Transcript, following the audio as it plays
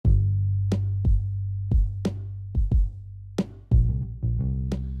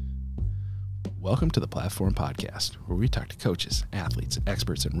Welcome to the Platform Podcast, where we talk to coaches, athletes,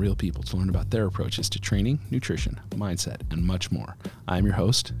 experts, and real people to learn about their approaches to training, nutrition, mindset, and much more. I'm your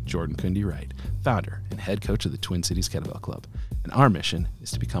host, Jordan Kundi Wright, founder and head coach of the Twin Cities Kettlebell Club, and our mission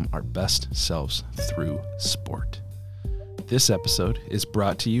is to become our best selves through sport. This episode is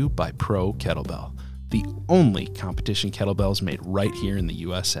brought to you by Pro Kettlebell, the only competition kettlebells made right here in the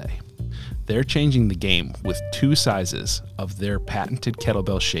USA. They're changing the game with two sizes of their patented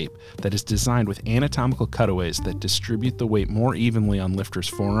kettlebell shape that is designed with anatomical cutaways that distribute the weight more evenly on lifters'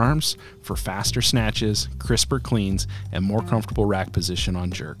 forearms for faster snatches, crisper cleans, and more comfortable rack position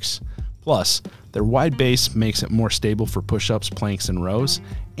on jerks. Plus, their wide base makes it more stable for push-ups, planks, and rows,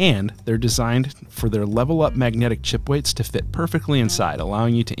 and they're designed for their level-up magnetic chip weights to fit perfectly inside,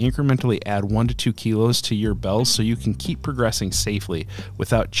 allowing you to incrementally add 1 to 2 kilos to your bells so you can keep progressing safely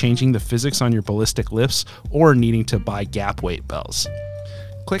without changing the physics on your ballistic lifts or needing to buy gap weight bells.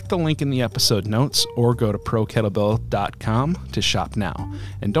 Click the link in the episode notes or go to prokettlebell.com to shop now.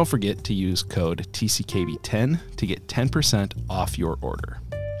 And don't forget to use code TCKB10 to get 10% off your order.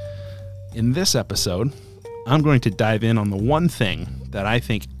 In this episode, I'm going to dive in on the one thing that I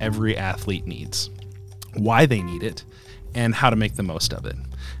think every athlete needs, why they need it, and how to make the most of it.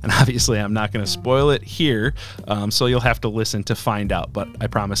 And obviously, I'm not going to spoil it here, so you'll have to listen to find out, but I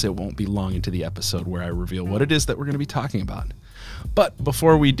promise it won't be long into the episode where I reveal what it is that we're going to be talking about. But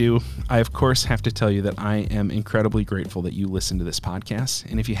before we do, I of course have to tell you that I am incredibly grateful that you listen to this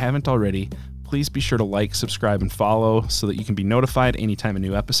podcast, and if you haven't already, please be sure to like, subscribe, and follow so that you can be notified anytime a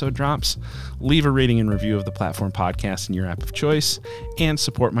new episode drops. Leave a rating and review of the Platform Podcast in your app of choice, and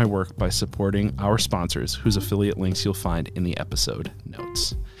support my work by supporting our sponsors, whose affiliate links you'll find in the episode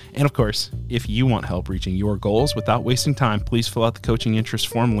notes. And of course, if you want help reaching your goals without wasting time, please fill out the coaching interest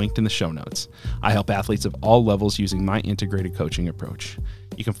form linked in the show notes. I help athletes of all levels using my integrated coaching approach.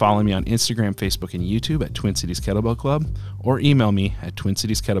 You can follow me on Instagram, Facebook, and YouTube at Twin Cities Kettlebell Club, or email me at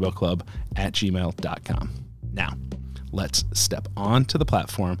twincitieskettlebellclub@gmail.com. Now, let's step onto the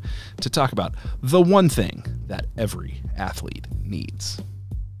platform to talk about the one thing that every athlete needs.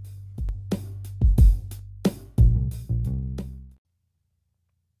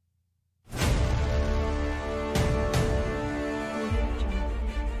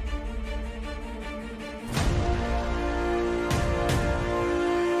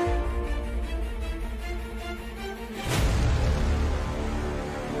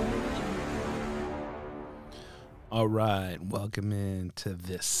 All right, welcome into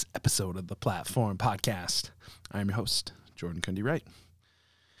this episode of the Platform Podcast. I'm your host, Jordan Kundi Wright.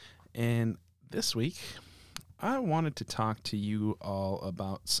 And this week, I wanted to talk to you all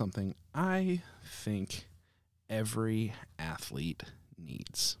about something I think every athlete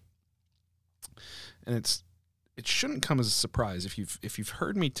needs. And it shouldn't come as a surprise if you've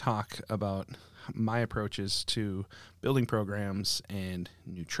heard me talk about my approaches to building programs and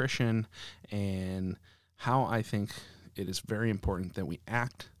nutrition and how I think it is very important that we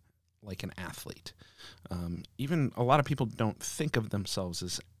act like an athlete. Even a lot of people don't think of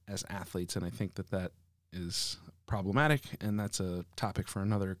themselves as athletes, and I think that is problematic, and that's a topic for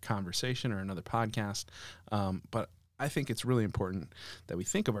another conversation or another podcast. But I think it's really important that we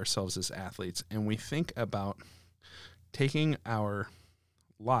think of ourselves as athletes, and we think about taking our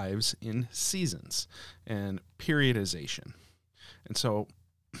lives in seasons and periodization. And so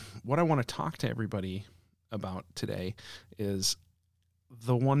what I want to talk to everybody about today is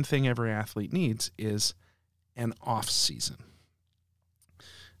the one thing every athlete needs is an off season.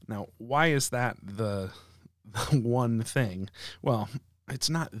 Now, why is that the one thing? Well, it's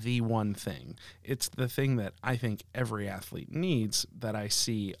not the one thing. It's the thing that I think every athlete needs that I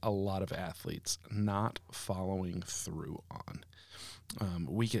see a lot of athletes not following through on.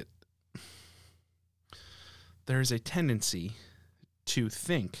 There's a tendency to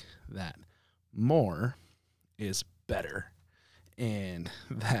think that more is better, and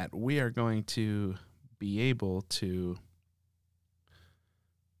that we are going to be able to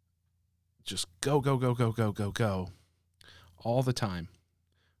just go all the time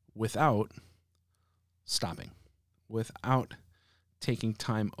without stopping, without taking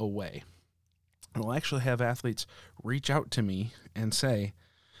time away. And I'll actually have athletes reach out to me and say,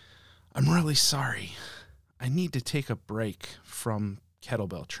 I'm really sorry. I need to take a break from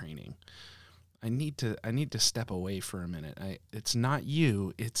kettlebell training. I need to step away for a minute. It's not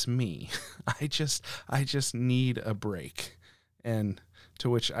you, it's me. I just need a break. And to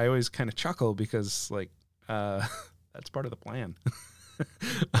which I always kind of chuckle because that's part of the plan.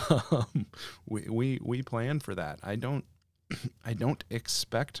 We plan for that. I don't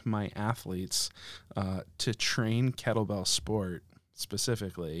expect my athletes to train kettlebell sport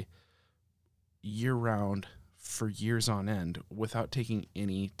specifically year round for years on end without taking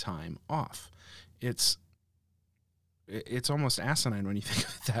any time off. It's almost asinine when you think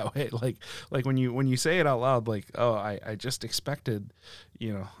of it that way. Like when you say it out loud, like, oh, I just expected,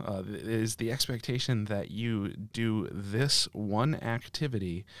 is the expectation that you do this one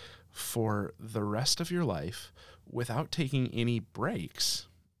activity for the rest of your life without taking any breaks.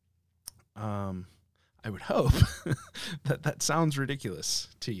 I would hope that sounds ridiculous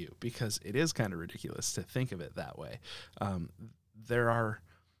to you, because it is kind of ridiculous to think of it that way. There are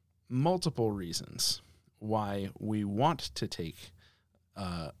multiple reasons why we want to take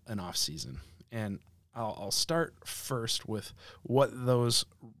an off season, and I'll start first with what those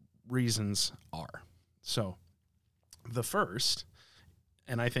reasons are. So the first,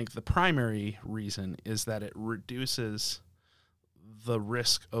 and I think the primary reason, is that it reduces the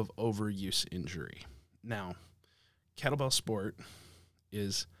risk of overuse injury. Now, kettlebell sport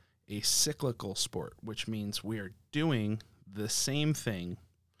is a cyclical sport, which means we are doing the same thing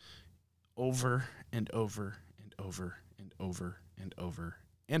over and over and over and over and over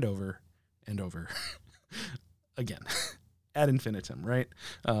and over and over again, ad infinitum, right?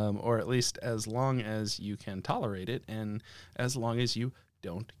 Or at least as long as you can tolerate it and as long as you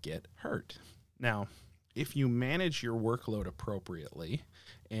don't get hurt. Now, if you manage your workload appropriately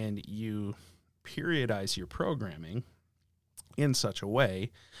and you periodize your programming in such a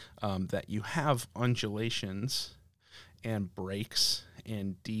way that you have undulations and breaks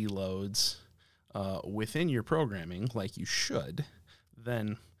and deloads within your programming like you should,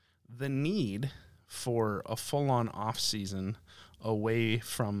 then the need for a full-on off-season away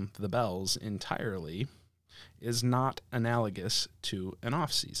from the bells entirely is not analogous to an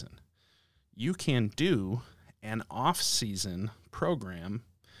off-season. You can do an off-season program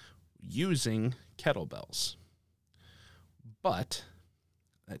using kettlebells, but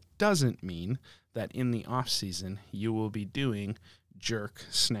that doesn't mean that in the off-season you will be doing jerk,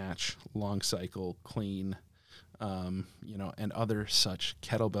 snatch, long cycle, clean, and other such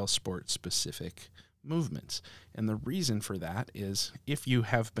kettlebell sport-specific movements. And the reason for that is if you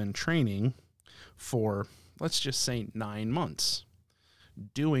have been training for, let's just say, 9 months,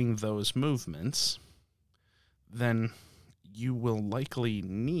 doing those movements, then you will likely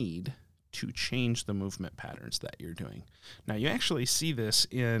need to change the movement patterns that you're doing. Now, you actually see this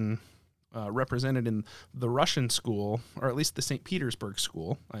in represented in the Russian school, or at least the St. Petersburg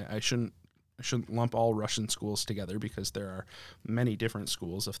school. I shouldn't lump all Russian schools together, because there are many different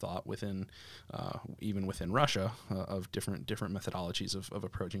schools of thought within, even within Russia, of different methodologies of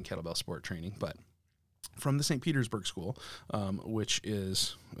approaching kettlebell sport training. But from the St. Petersburg school, which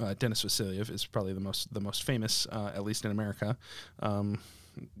is Denis Vasilyev is probably the most famous, at least in America,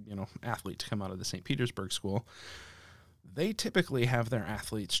 athlete to come out of the St. Petersburg school. They typically have their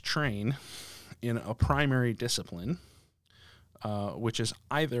athletes train in a primary discipline, which is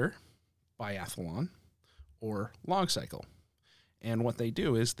either biathlon or long cycle. And what they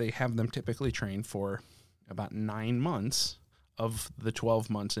do is they have them typically train for about 9 months of the 12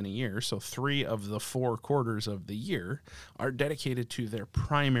 months in a year. So 3 of the 4 quarters of the year are dedicated to their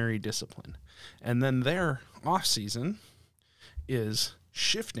primary discipline. And then their off season is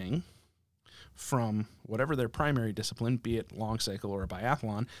shifting from whatever their primary discipline, be it long cycle or a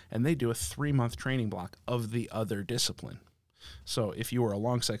biathlon, and they do a 3-month training block of the other discipline. So if you were a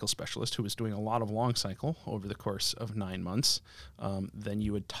long cycle specialist who was doing a lot of long cycle over the course of 9 months, then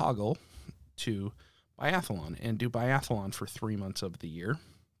you would toggle to biathlon and do biathlon for 3 months of the year,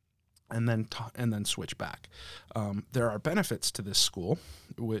 and then switch back. There are benefits to this school,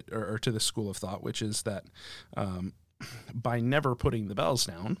 or to this school of thought, which is that by never putting the bells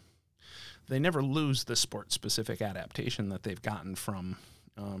down, they never lose the sport-specific adaptation that they've gotten from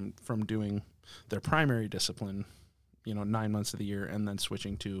doing their primary discipline, 9 months of the year, and then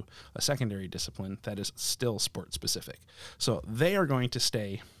switching to a secondary discipline that is still sport-specific. So they are going to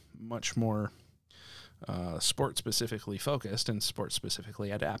stay much more sport-specifically focused and sport-specifically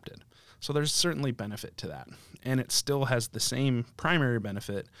adapted. So there's certainly benefit to that. And it still has the same primary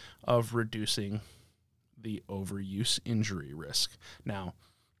benefit of reducing the overuse injury risk. Now,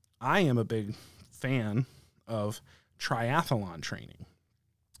 I am a big fan of triathlon training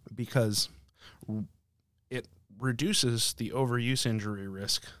because it reduces the overuse injury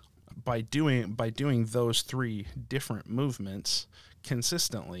risk by doing those 3 different movements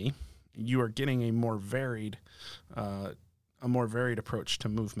consistently. You are getting a more varied approach to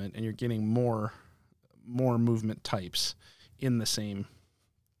movement, and you're getting more movement types in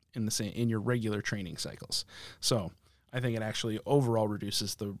your regular training cycles. So I think it actually overall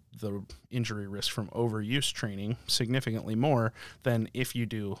reduces the injury risk from overuse training significantly more than if you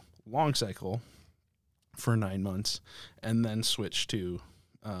do long cycle for 9 months and then switch to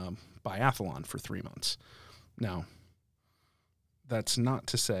biathlon for 3 months. Now, that's not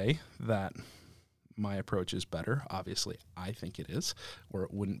to say that my approach is better. Obviously, I think it is, or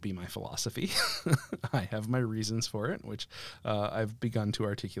it wouldn't be my philosophy. I have my reasons for it, which I've begun to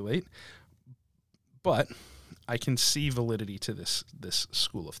articulate. But I can see validity to this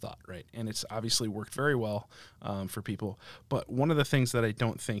school of thought, right? And it's obviously worked very well for people. But one of the things that I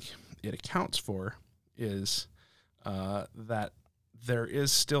don't think it accounts for is that there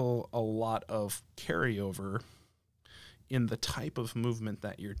is still a lot of carryover in the type of movement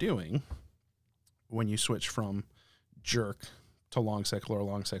that you're doing when you switch from jerk to long cycle or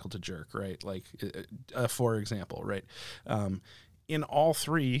long cycle to jerk, right? Like, for example, right? In all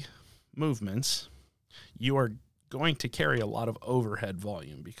three movements, you are going to carry a lot of overhead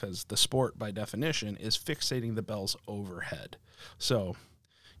volume because the sport, by definition, is fixating the bells overhead. So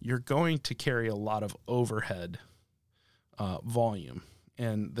you're going to carry a lot of overhead volume,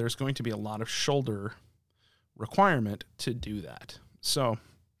 and there's going to be a lot of shoulder requirement to do that. So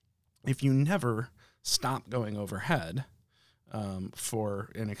if you never stop going overhead for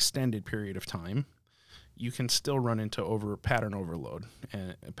an extended period of time, you can still run into pattern overload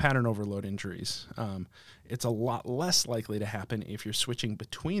injuries. It's a lot less likely to happen if you're switching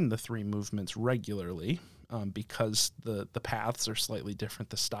between the three movements regularly, because the paths are slightly different,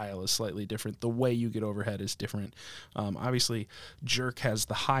 the style is slightly different, the way you get overhead is different. Obviously, jerk has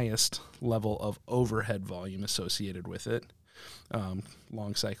the highest level of overhead volume associated with it.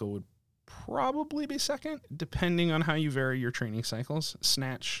 Long cycle would probably be second, depending on how you vary your training cycles.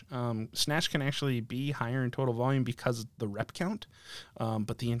 Snatch can actually be higher in total volume because of the rep count,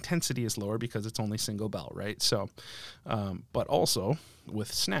 but the intensity is lower because it's only single bell, right? So, but also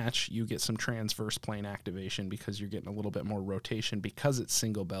with snatch, you get some transverse plane activation because you're getting a little bit more rotation. Because it's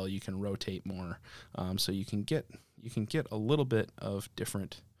single bell, you can rotate more, so you can get a little bit of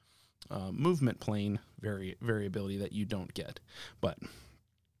different movement plane variability that you don't get, but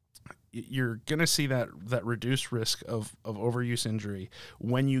you're going to see that reduced risk of overuse injury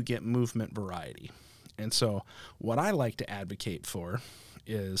when you get movement variety. And so what I like to advocate for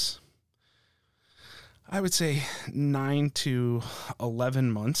is, I would say, 9 to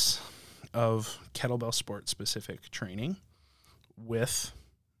 11 months of kettlebell sport specific training with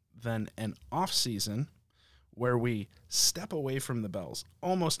then an off season where we step away from the bells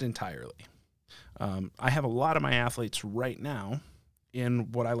almost entirely. I have a lot of my athletes right now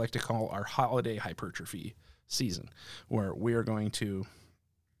in what I like to call our holiday hypertrophy season, where we are going to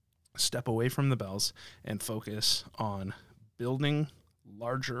step away from the bells and focus on building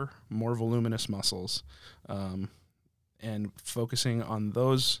larger, more voluminous muscles, and focusing on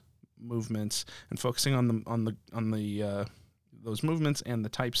those movements and focusing on those movements and the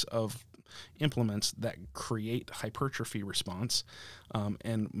types of implements that create hypertrophy response,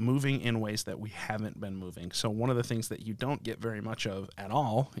 and moving in ways that we haven't been moving. So one of the things that you don't get very much of at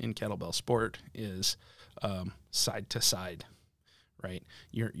all in kettlebell sport is side to side, right?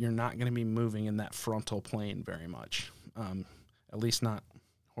 You're not going to be moving in that frontal plane very much, at least not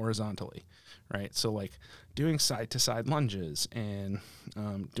horizontally, right? So like doing side to side lunges and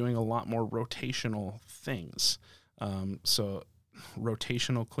doing a lot more rotational things. So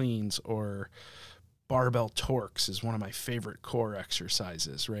rotational cleans or barbell torques is one of my favorite core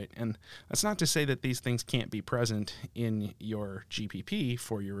exercises, right? And that's not to say that these things can't be present in your GPP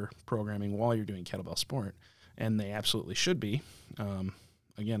for your programming while you're doing kettlebell sport, and they absolutely should be.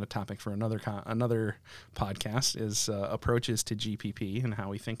 Again, a topic for another podcast is approaches to GPP and how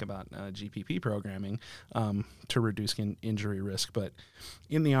we think about GPP programming to reduce injury risk. But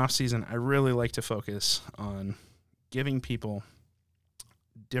in the off season, I really like to focus on giving people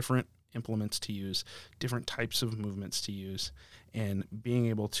different implements to use, different types of movements to use, and being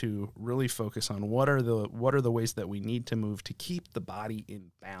able to really focus on what are the ways that we need to move to keep the body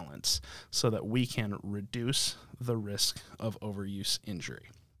in balance so that we can reduce the risk of overuse injury.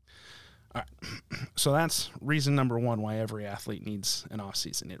 All right, so that's reason number one why every athlete needs an off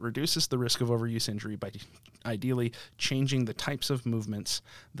season. It reduces the risk of overuse injury by ideally changing the types of movements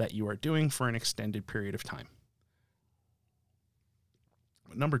that you are doing for an extended period of time.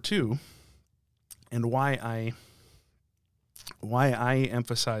 Number two, and why I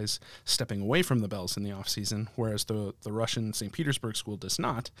emphasize stepping away from the bells in the off season, whereas the Russian St. Petersburg school does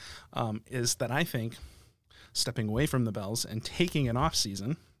not, is that I think stepping away from the bells and taking an off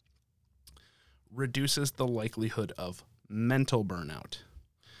season reduces the likelihood of mental burnout.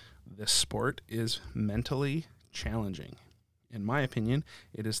 This sport is mentally challenging. In my opinion,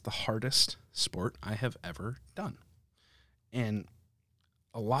 it is the hardest sport I have ever done. And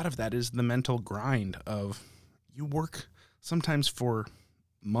a lot of that is the mental grind of you work sometimes for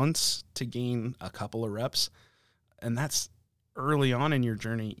months to gain a couple of reps. And that's early on in your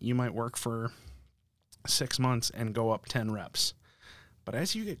journey. You might work for 6 months and go up 10 reps. But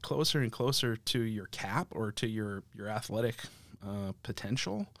as you get closer and closer to your cap or to your athletic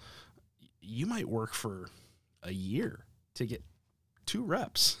potential, you might work for a year to get 2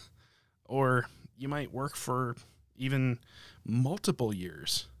 reps, or you might work for even multiple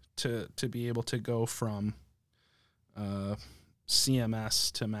years to be able to go from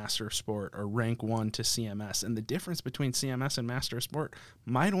CMS to Master Sport, or rank 1 to CMS. And the difference between CMS and Master Sport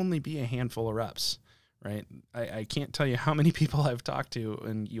might only be a handful of reps, right? I can't tell you how many people I've talked to,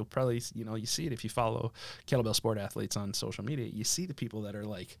 and you'll probably, you see it if you follow Kettlebell sport athletes on social media. You see the people that are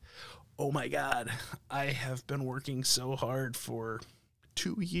like, oh my God, I have been working so hard for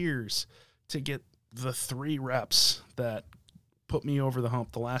 2 years to get the 3 reps that put me over the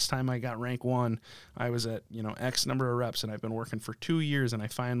hump. The last time I got rank 1, I was at, X number of reps, and I've been working for 2 years, and I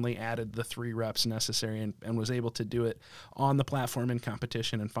finally added the 3 reps necessary and was able to do it on the platform in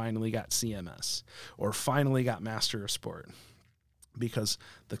competition, and finally got CMS, or finally got Master of Sport. Because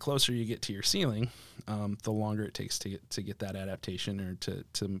the closer you get to your ceiling, the longer it takes to get that adaptation, or to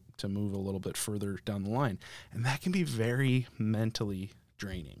move a little bit further down the line. And that can be very mentally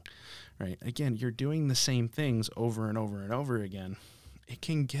draining, right? Again, you're doing the same things over and over and over again. It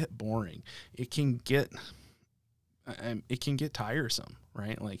can get boring. It can get tiresome,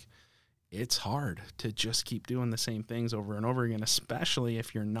 right? Like, it's hard to just keep doing the same things over and over again, especially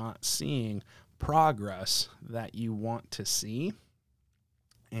if you're not seeing progress that you want to see.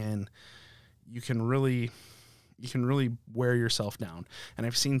 And you can really wear yourself down. And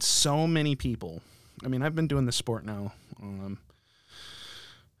I've seen so many people. I mean, I've been doing this sport now. I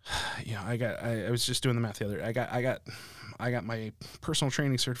was just doing the math the other day. I got my personal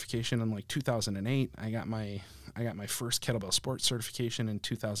training certification in like 2008. I got my first kettlebell sports certification in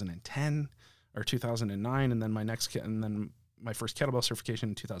 2010 or 2009, and then my first kettlebell certification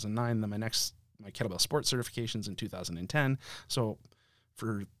in 2009. And then my kettlebell sports certifications in 2010. So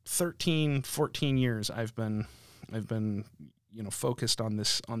for 13, 14 years, I've been focused on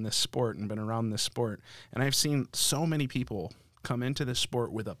this sport and been around this sport. And I've seen so many people come into this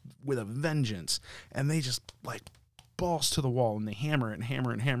sport with a vengeance, and they just like balls to the wall, and they hammer it and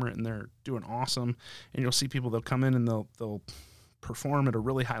hammer it and hammer it, and they're doing awesome. And you'll see people, they'll come in and they'll perform at a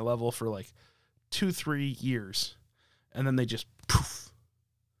really high level for like 2-3 years, and then they just poof,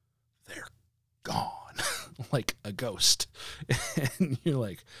 they're gone. Like a ghost. And you're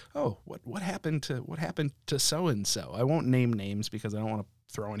like, oh, what happened to so-and-so? I won't name names because I don't want to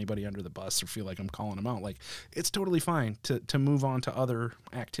throw anybody under the bus or feel like I'm calling them out. Like, it's totally fine to move on to other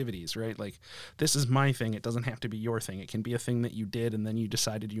activities, right? Like, this is my thing. It doesn't have to be your thing. It can be a thing that you did and then you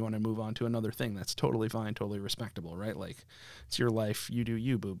decided you want to move on to another thing. That's totally fine, totally respectable, right? Like, it's your life. You do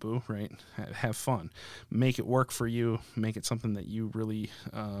you, boo-boo, right? Have fun. Make it work for you. Make it something that you really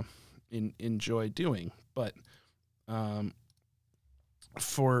enjoy doing. But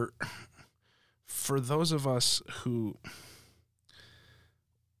for those of us who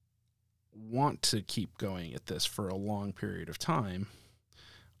want to keep going at this for a long period of time,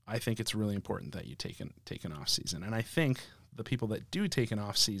 I think it's really important that you take an off season. And I think the people that do take an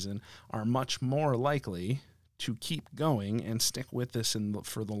off season are much more likely to keep going and stick with this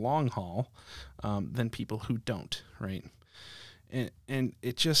for the long haul than people who don't, right? And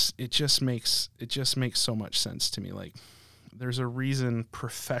it just makes so much sense to me. Like, there's a reason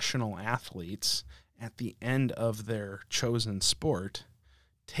professional athletes at the end of their chosen sport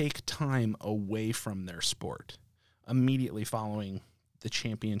take time away from their sport immediately following the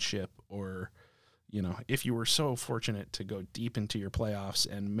championship, or, if you were so fortunate to go deep into your playoffs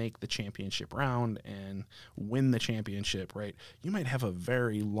and make the championship round and win the championship, right, you might have a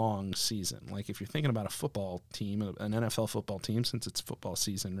very long season. Like, if you're thinking about a football team, an NFL football team, since it's football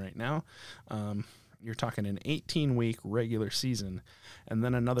season right now, you're talking an 18-week regular season and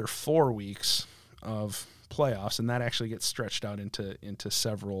then another 4 weeks of playoffs, and that actually gets stretched out into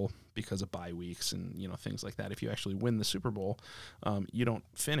several because of bye weeks and things like that. If you actually win the Super Bowl, you don't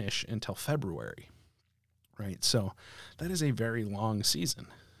finish until February, right? So that is a very long season,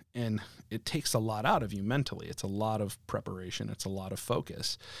 and it takes a lot out of you mentally. It's a lot of preparation. It's a lot of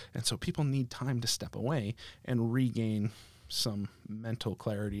focus, and so people need time to step away and regain some mental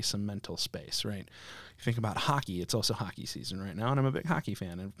clarity, some mental space, right? You think about hockey, it's also hockey season right now, and I'm a big hockey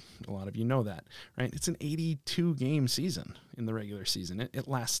fan, and a lot of you know that, right? It's an 82-game season in the regular season. It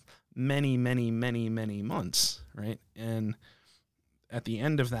lasts many, many, many, many months, right? And at the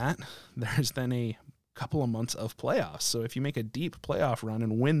end of that, there's then a couple of months of playoffs. So if you make a deep playoff run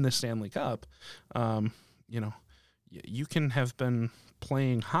and win the Stanley Cup, you can have been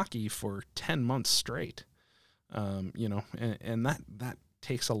playing hockey for 10 months straight, and that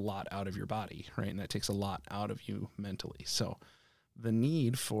takes a lot out of your body, right? And that takes a lot out of you mentally. So the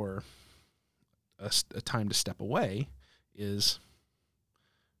need for a time to step away is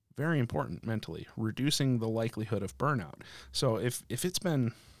very important mentally, reducing the likelihood of burnout. So if it's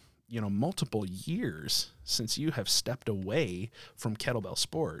been, multiple years since you have stepped away from kettlebell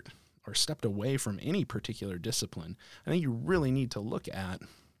sport or stepped away from any particular discipline, I think you really need to look at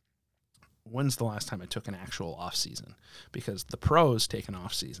when's the last time I took an actual off season, because the pros take an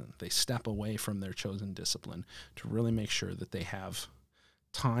off season. They step away from their chosen discipline to really make sure that they have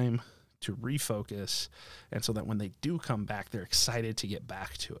time to refocus, and so that when they do come back, they're excited to get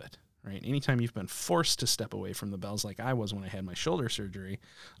back to it, right? Anytime you've been forced to step away from the bells, like I was when I had my shoulder surgery,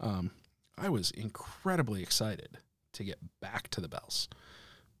 I was incredibly excited to get back to the bells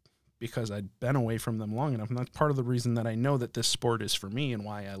because I'd been away from them long enough. And that's part of the reason that I know that this sport is for me and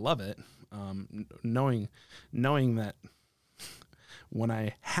why I love it. Knowing that when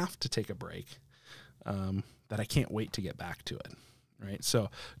I have to take a break, that I can't wait to get back to it. Right. So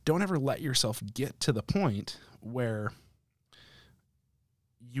don't ever let yourself get to the point where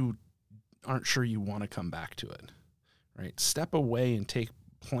you aren't sure you want to come back to it. Right. Step away and take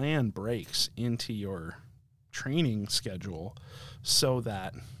planned breaks into your training schedule so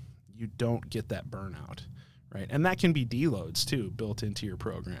that you don't get that burnout. Right. And that can be deloads too, built into your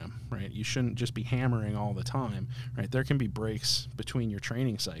program, right? You shouldn't just be hammering all the time, right? There can be breaks between your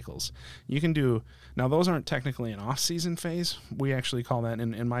training cycles. You can do, now those aren't technically an off-season phase. We actually call that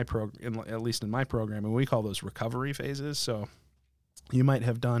in my at least in my program, and we call those recovery phases. So you might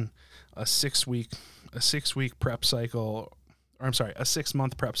have done a 6-week prep cycle, or I'm sorry, a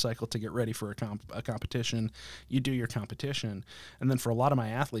 6-month prep cycle to get ready for a competition. You do your competition. And then for a lot of my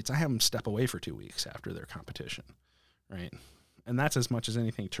athletes, I have them step away for 2 weeks after their competition, right? And that's as much as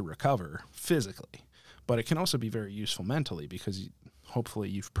anything to recover physically. But it can also be very useful mentally because hopefully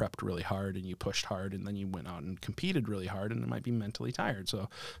you've prepped really hard and you pushed hard and then you went out and competed really hard and it might be mentally tired. So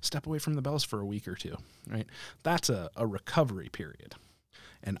step away from the bells for a week or two, right? That's a recovery period.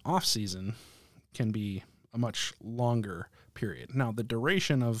 And off season can be a much longer period. Now, the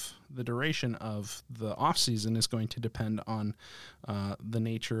duration of the off season is going to depend on the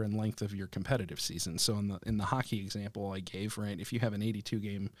nature and length of your competitive season. So in the hockey example I gave, right, if you have an 82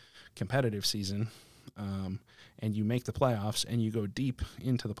 game competitive season and you make the playoffs and you go deep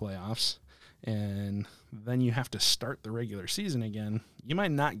into the playoffs and then you have to start the regular season again, you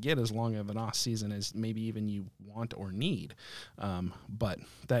might not get as long of an off season as maybe even you want or need. But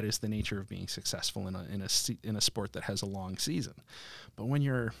that is the nature of being successful in a sport that has a long season. But when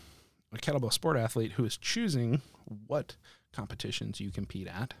you're a kettlebell sport athlete who is choosing what competitions you compete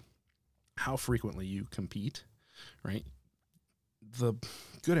at, how frequently you compete, right? The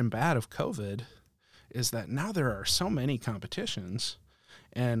good and bad of COVID is that now there are so many competitions.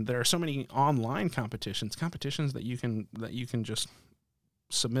 And there are so many online competitions that you can just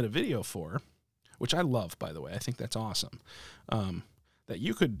submit a video for, which I love, by the way. I think that's awesome. That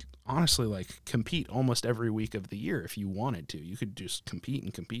you could honestly compete almost every week of the year if you wanted to. You could just compete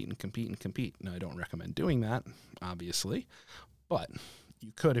and compete and compete and compete. Now, I don't recommend doing that, obviously, but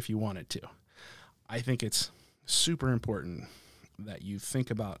you could if you wanted to. I think it's super important that you think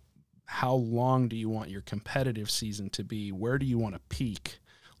about how long do you want your competitive season to be? Where do you want to peak?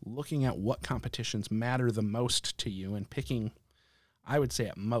 Looking at what competitions matter the most to you and picking, I would say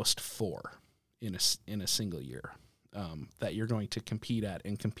at most 4 in a single year that you're going to compete at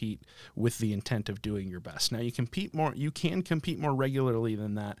and compete with the intent of doing your best. Now you can compete more regularly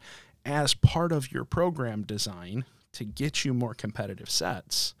than that as part of your program design to get you more competitive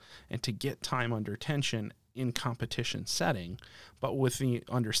sets and to get time under tension in competition setting, but with the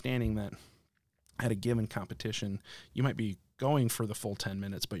understanding that at a given competition, you might be going for the full 10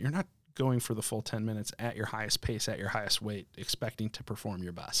 minutes, but you're not going for the full 10 minutes at your highest pace, at your highest weight, expecting to perform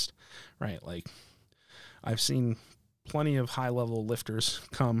your best, right? Like I've seen plenty of high-level lifters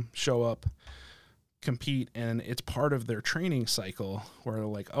show up, compete, and it's part of their training cycle where they're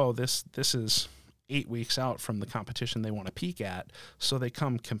like, oh, this is 8 weeks out from the competition they want to peak at. So they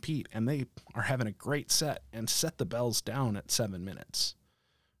come compete and they are having a great set and set the bells down at 7 minutes,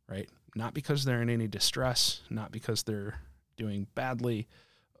 right? Not because they're in any distress, not because they're doing badly,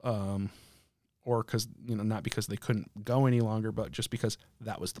 or because, not because they couldn't go any longer, but just because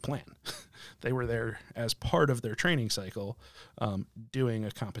that was the plan. They were there as part of their training cycle, doing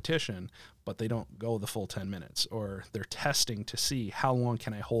a competition, but they don't go the full 10 minutes, or they're testing to see how long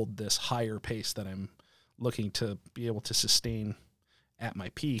can I hold this higher pace that I'm looking to be able to sustain at my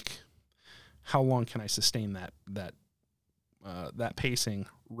peak, how long can I sustain that pacing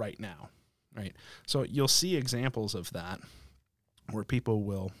right now, right? So you'll see examples of that where people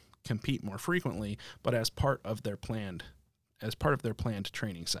will compete more frequently, but as part of their planned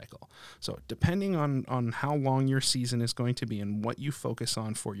training cycle. So depending on how long your season is going to be and what you focus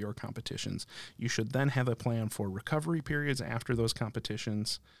on for your competitions, you should then have a plan for recovery periods after those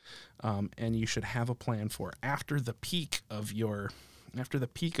competitions, and you should have a plan for after the peak of your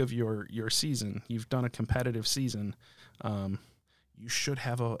season. You've done a competitive season, you should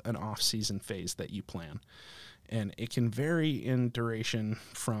have an off-season phase that you plan. And it can vary in duration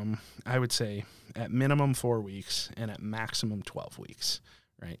from, I would say, at minimum 4 weeks and at maximum 12 weeks,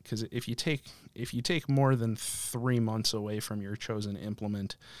 right? Because if you take more than 3 months away from your chosen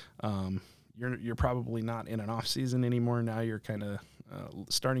implement, you're probably not in an off season anymore. Now you're kind of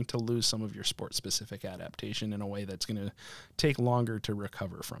starting to lose some of your sport specific adaptation in a way that's going to take longer to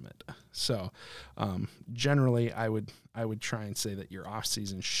recover from it. So generally, I would try and say that your off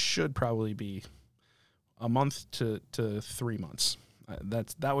season should probably be a month to 3 months.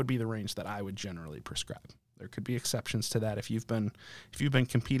 That would be the range that I would generally prescribe. There could be exceptions to that. If you've been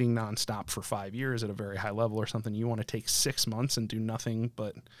competing nonstop for 5 years at a very high level or something, you want to take 6 months and do nothing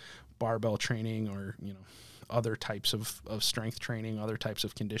but barbell training or other types of strength training, other types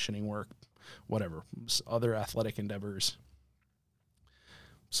of conditioning work, whatever, other athletic endeavors.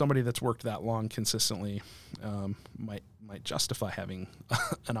 Somebody that's worked that long consistently might justify having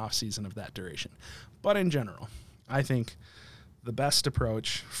an off season of that duration. But in general, I think the best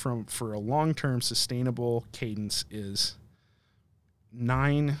approach for a long-term sustainable cadence is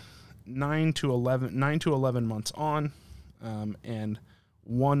 9 to 11 months on, and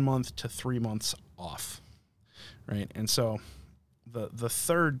 1 month to 3 months off, right? And so the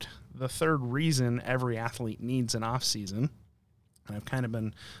third reason every athlete needs an off season, and I've kind of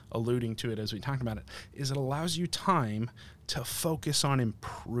been alluding to it as we talked about it, is it allows you time to focus on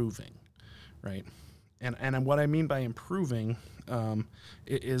improving, right? And what I mean by improving,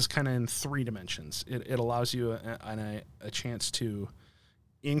 it is kind of in 3 dimensions. It allows you a chance to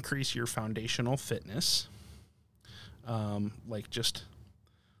increase your foundational fitness, like just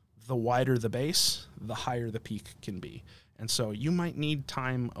the wider the base, the higher the peak can be. And so you might need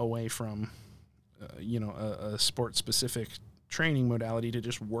time away from, a sport-specific training modality to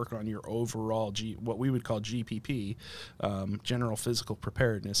just work on your overall what we would call GPP, general physical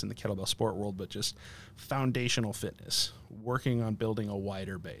preparedness in the kettlebell sport world, but just foundational fitness, working on building a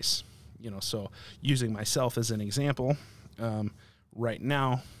wider base. So using myself as an example, right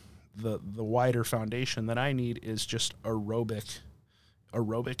now, the wider foundation that I need is just aerobic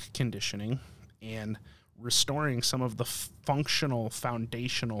conditioning and restoring some of the functional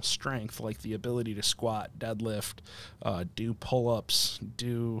foundational strength, like the ability to squat, deadlift, do pull-ups,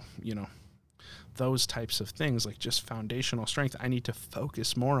 do, those types of things, like just foundational strength. I need to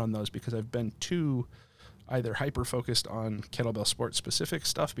focus more on those because I've been too either hyper-focused on kettlebell sport-specific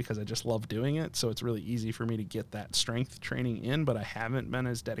stuff because I just love doing it, so it's really easy for me to get that strength training in, but I haven't been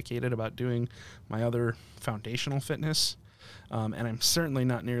as dedicated about doing my other foundational fitness. And I'm certainly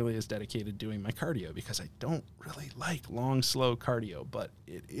not nearly as dedicated doing my cardio because I don't really like long, slow cardio, but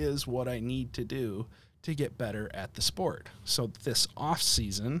it is what I need to do to get better at the sport. So this off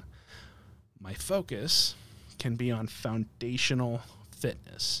season, my focus can be on foundational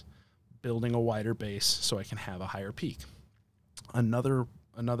fitness, building a wider base so I can have a higher peak. Another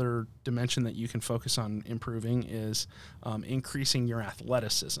dimension that you can focus on improving is increasing your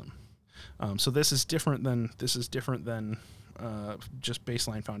athleticism. So this is different than just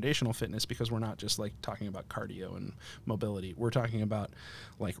baseline foundational fitness, because we're not just like talking about cardio and mobility. We're talking about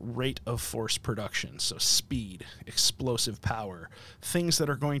like rate of force production, so speed, explosive power, things that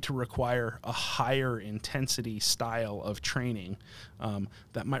are going to require a higher intensity style of training,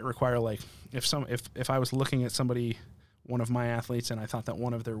 that might require, like, if I was looking at somebody, one of my athletes, and I thought that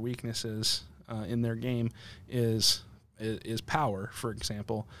one of their weaknesses in their game is power, for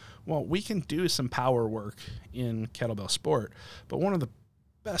example. Well, we can do some power work in kettlebell sport, but one of the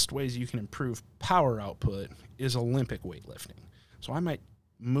best ways you can improve power output is Olympic weightlifting. So I might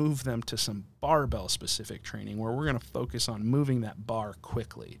move them to some barbell specific training where we're going to focus on moving that bar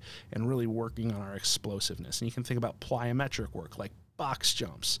quickly and really working on our explosiveness. And you can think about plyometric work like box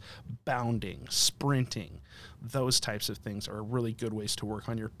jumps, bounding, sprinting. Those types of things are really good ways to work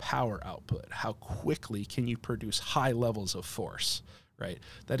on your power output. How quickly can you produce high levels of force, right?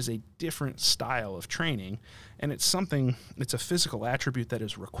 That is a different style of training, and it's a physical attribute that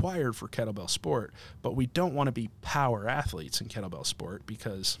is required for kettlebell sport, but we don't want to be power athletes in kettlebell sport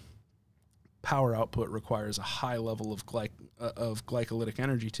because power output requires a high level of glycolytic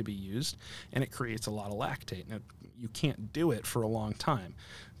energy to be used, and it creates a lot of lactate. Now, you can't do it for a long time.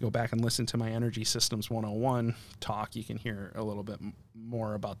 Go back and listen to my Energy Systems 101 talk. You can hear a little bit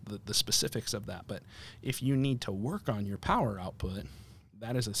more about the specifics of that. But if you need to work on your power output,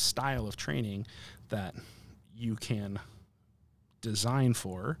 that is a style of training that you can design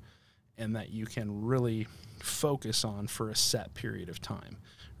for and that you can really focus on for a set period of time,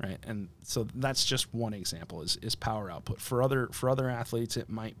 right? And so that's just one example is power output. For other athletes, it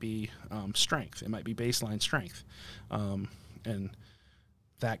might be strength. It might be baseline strength, and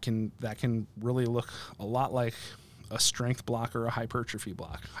that can really look a lot like a strength block or a hypertrophy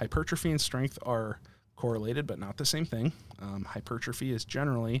block. Hypertrophy and strength are correlated, but not the same thing. Hypertrophy is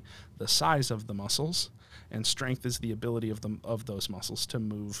generally the size of the muscles, and strength is the ability of those muscles to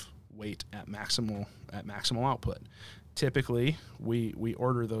move weight at maximal output. Typically, we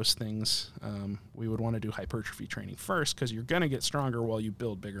order those things. We would want to do hypertrophy training first because you're going to get stronger while you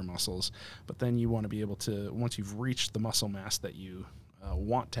build bigger muscles. But then you want to be able to, once you've reached the muscle mass that you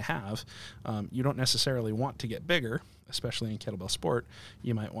want to have, you don't necessarily want to get bigger, especially in kettlebell sport.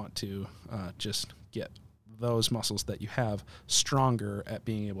 You might want to just get those muscles that you have stronger at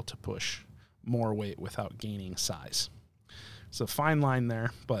being able to push more weight without gaining size. So fine line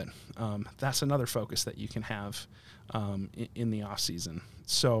there, but that's another focus that you can have in the off season.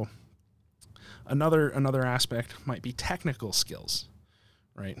 So another aspect might be technical skills,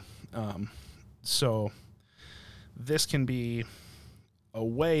 right? So this can be a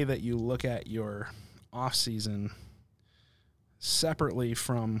way that you look at your off season separately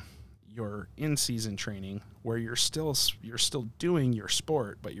from your in-season training, where you're still doing your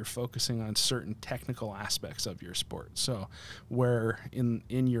sport, but you're focusing on certain technical aspects of your sport. So where in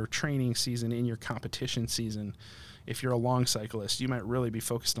your training season, in your competition season, if you're a long cyclist, you might really be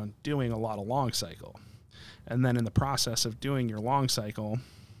focused on doing a lot of long cycle. And then in the process of doing your long cycle,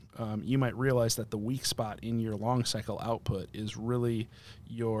 you might realize that the weak spot in your long cycle output is really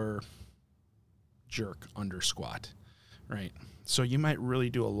your jerk under squat, right? So you might really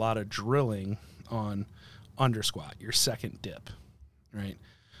do a lot of drilling on under squat, your second dip, right?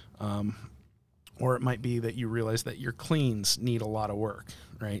 Or it might be that you realize that your cleans need a lot of work,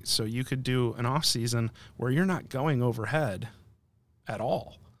 right? So you could do an off season where you're not going overhead at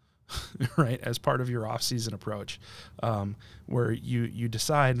all, right? As part of your off season approach, where you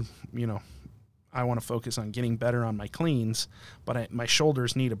decide, I want to focus on getting better on my cleans, but my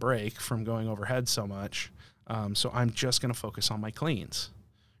shoulders need a break from going overhead so much. So I'm just going to focus on my cleans,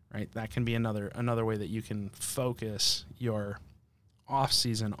 right? That can be another way that you can focus your off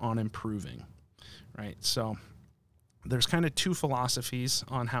season on improving, right? So there's kind of two philosophies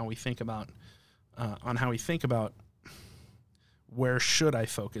on how we think about where should I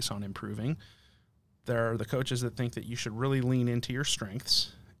focus on improving. There are the coaches that think that you should really lean into your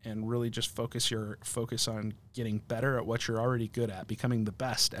strengths and really just focus on getting better at what you're already good at, becoming the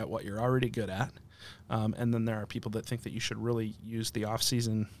best at what you're already good at. And then there are people that think that you should really use the off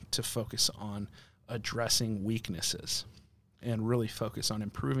season to focus on addressing weaknesses and really focus on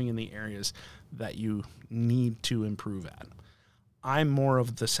improving in the areas that you need to improve at. I'm more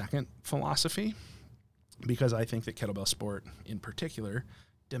of the second philosophy because I think that kettlebell sport in particular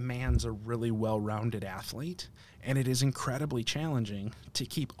demands a really well-rounded athlete, and it is incredibly challenging to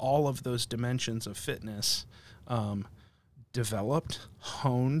keep all of those dimensions of fitness developed,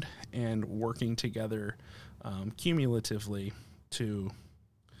 honed, and working together cumulatively to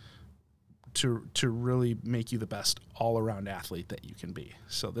really make you the best all-around athlete that you can be.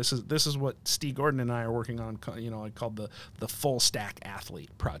 So this is what Steve Gordon and I are working on. I called the Full Stack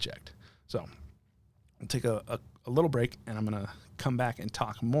Athlete Project. So I'll take a little break, and I'm going to come back and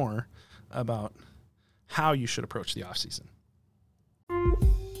talk more about how you should approach the off season.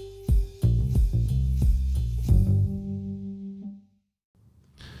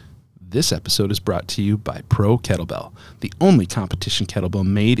 This episode is brought to you by Pro Kettlebell, the only competition kettlebell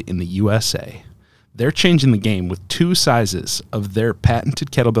made in the USA. They're changing the game with 2 sizes of their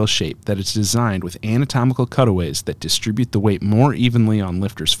patented kettlebell shape that is designed with anatomical cutaways that distribute the weight more evenly on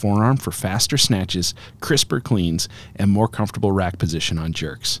lifter's forearm for faster snatches, crisper cleans, and more comfortable rack position on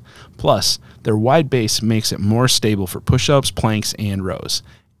jerks. Plus, their wide base makes it more stable for push-ups, planks, and rows.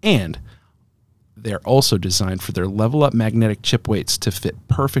 And they're also designed for their level-up magnetic chip weights to fit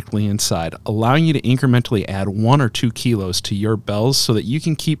perfectly inside, allowing you to incrementally add 1 or 2 kilos to your bells so that you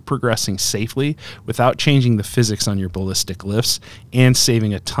can keep progressing safely without changing the physics on your ballistic lifts and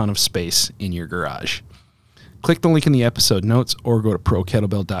saving a ton of space in your garage. Click the link in the episode notes or go to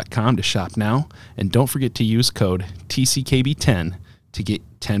prokettlebell.com to shop now, and don't forget to use code TCKB10 to get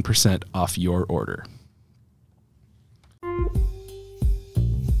 10% off your order.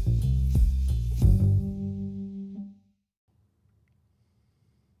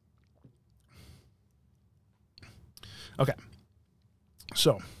 Okay,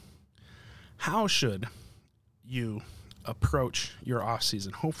 so how should you approach your off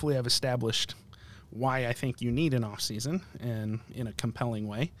season? Hopefully I've established why I think you need an off season and in a compelling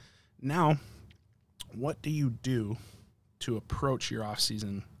way. Now, what do you do to approach your off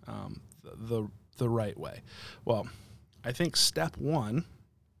season the right way? Well, I think step one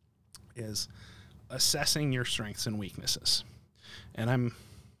is assessing your strengths and weaknesses. And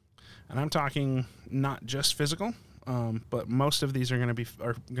I'm talking not just physical, but most of these are going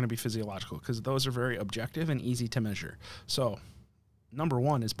to be physiological, because those are very objective and easy to measure. So, number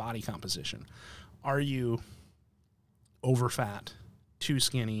one is body composition. Are you over fat, too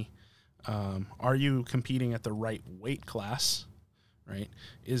skinny? Are you competing at the right weight class? Right?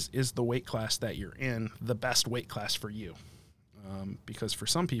 Is the weight class that you're in the best weight class for you? Because for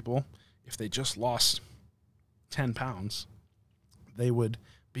some people, if they just lost 10 pounds, they would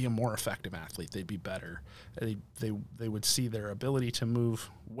be a more effective athlete. They'd be better. They would see their ability to move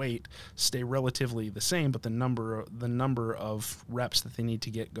weight stay relatively the same, but the number of reps that they need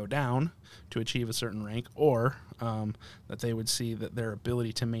to go down to achieve a certain rank, or that they would see that their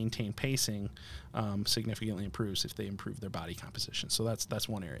ability to maintain pacing significantly improves if they improve their body composition. So that's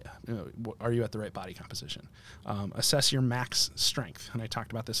one area. Are you at the right body composition? Assess your max strength, and I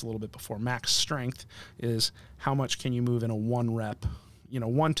talked about this a little bit before. Max strength is how much can you move in a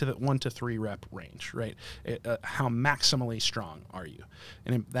 1 to 3 rep range, right? How maximally strong are you?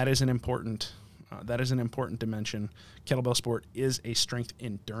 And that is an important dimension. Kettlebell sport is a strength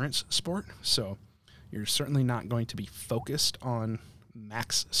endurance sport, so you're certainly not going to be focused on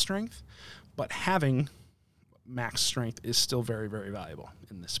max strength, but having max strength is still very, very valuable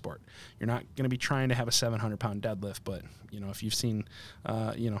in this sport. You're not going to be trying to have a 700-pound deadlift, but if you've seen,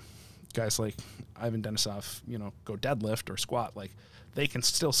 guys like Ivan Denisov, go deadlift or squat, like, they can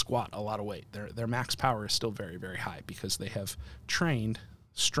still squat a lot of weight. Their max power is still very, very high because they have trained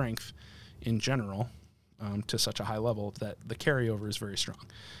strength in general to such a high level that the carryover is very strong.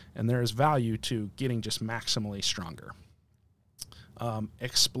 And there is value to getting just maximally stronger.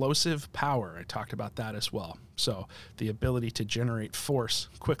 Explosive power, I talked about that as well. So the ability to generate force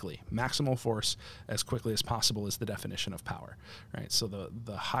quickly, maximal force as quickly as possible, is the definition of power, right? So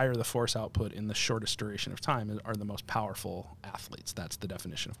the higher the force output in the shortest duration of time are the most powerful athletes. That's the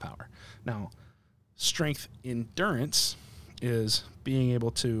definition of power. Now, strength endurance is being able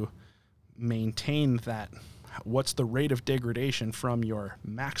to maintain that. What's the rate of degradation from your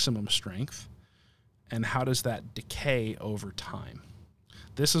maximum strength, and how does that decay over time?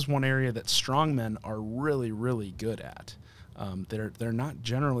 This is one area that strongmen are really, really good at. They're not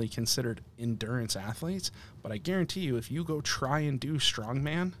generally considered endurance athletes, but I guarantee you, if you go try and do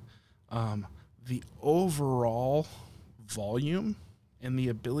strongman, the overall volume and the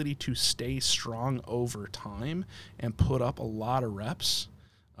ability to stay strong over time and put up a lot of reps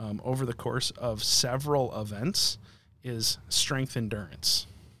over the course of several events is strength endurance,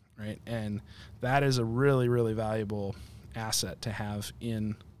 right? And that is a really, really valuable asset to have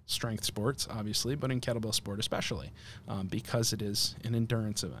in strength sports, obviously, but in kettlebell sport especially, because it is an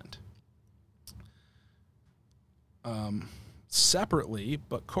endurance event. Separately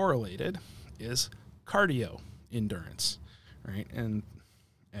but correlated is cardio endurance, right? And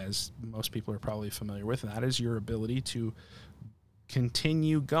as most people are probably familiar with, that is your ability to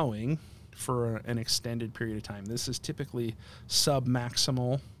continue going for an extended period of time. This is typically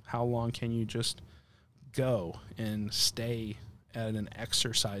sub-maximal. How long can you just go and stay at an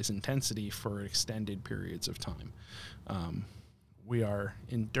exercise intensity for extended periods of time? We are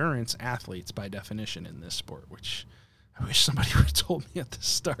endurance athletes by definition in this sport, which I wish somebody would have told me at the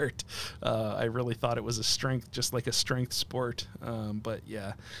start. I really thought it was a strength, just like a strength sport. But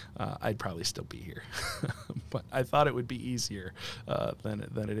yeah, I'd probably still be here. But I thought it would be easier than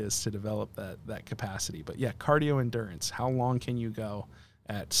it is to develop that capacity. But yeah, cardio endurance. How long can you go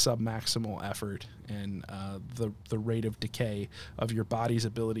at submaximal effort, and the rate of decay of your body's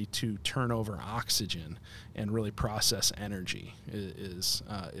ability to turn over oxygen and really process energy is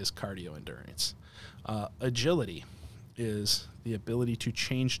cardio endurance. Agility is the ability to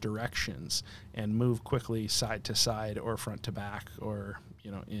change directions and move quickly side to side or front to back, or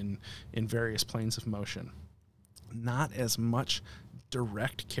in various planes of motion. Not as much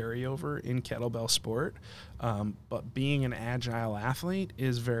direct carryover in kettlebell sport, but being an agile athlete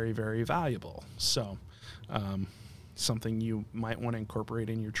is very, very valuable. So something you might want to incorporate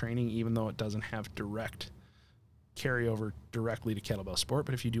in your training, even though it doesn't have direct carry over directly to kettlebell sport,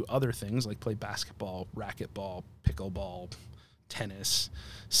 but if you do other things like play basketball, racquetball, pickleball, tennis,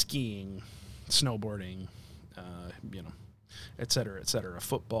 skiing, snowboarding, et cetera,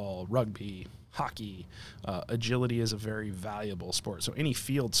 football, rugby, hockey, agility is a very valuable sport. So any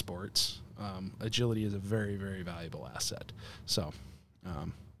field sports, agility is a very, very valuable asset. So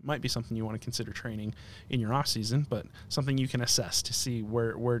might be something you want to consider training in your off season, but something you can assess to see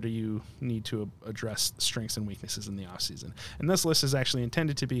where do you need to address strengths and weaknesses in the off season. And this list is actually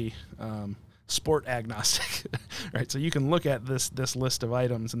intended to be sport agnostic, right? So you can look at this list of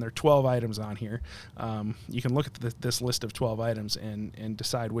items, and there are 12 items on here. You can look at this list of 12 items and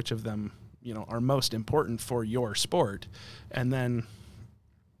decide which of them are most important for your sport, and then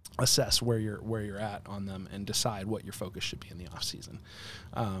assess where you're at on them and decide what your focus should be in the off season.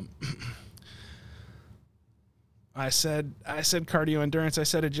 I said cardio endurance. I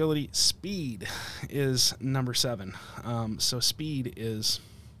said agility. Speed is number 7. So speed is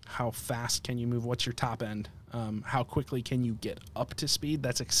how fast can you move? What's your top end? How quickly can you get up to speed?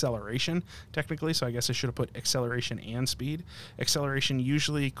 That's acceleration, technically. So I guess I should have put acceleration and speed. Acceleration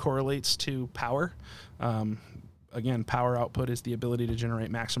usually correlates to power. Again, power output is the ability to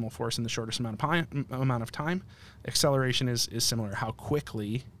generate maximal force in the shortest amount of time. Acceleration is similar. How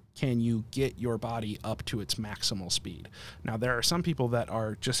quickly can you get your body up to its maximal speed? Now, there are some people that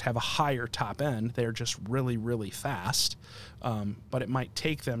just have a higher top end. They're just really, really fast, but it might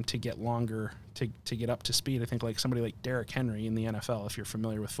take them to get longer to get up to speed. I think like somebody like Derrick Henry in the NFL, if you're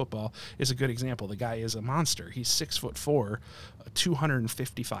familiar with football, is a good example. The guy is a monster. He's 6'4",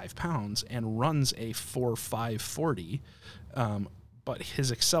 255 pounds, and runs a 4.5 40. But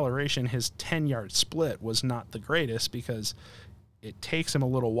his acceleration, his 10-yard split was not the greatest because it takes him a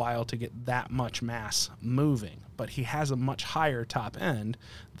little while to get that much mass moving, but he has a much higher top end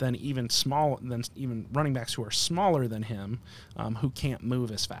than even running backs who are smaller than him, who can't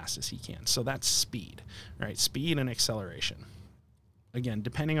move as fast as he can. So that's speed, right? Speed and acceleration. Again,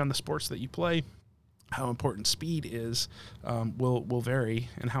 depending on the sports that you play, how important speed is will vary,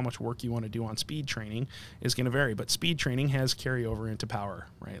 and how much work you want to do on speed training is going to vary. But speed training has carryover into power,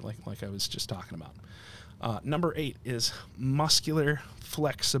 right? Like I was just talking about. Number 8 is muscular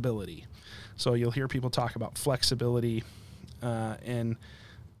flexibility. So you'll hear people talk about flexibility, and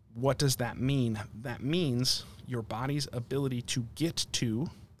what does that mean? That means your body's ability to get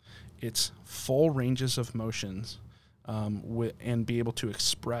to its full ranges of motions, and be able to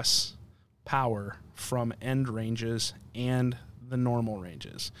express power from end ranges and the normal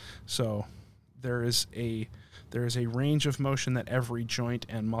ranges. So there is a range of motion that every joint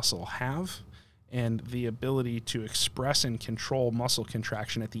and muscle have, and the ability to express and control muscle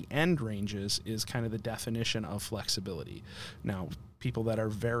contraction at the end ranges is kind of the definition of flexibility. Now, people that are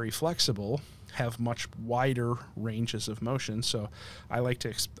very flexible have much wider ranges of motion. So I like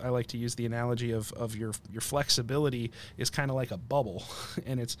to use the analogy of your flexibility is kind of like a bubble,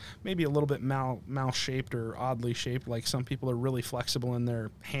 and it's maybe a little bit mal-shaped or oddly shaped. Like some people are really flexible in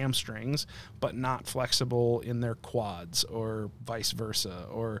their hamstrings, but not flexible in their quads, or vice versa.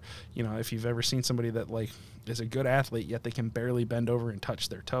 Or, if you've ever seen somebody that is a good athlete, yet they can barely bend over and touch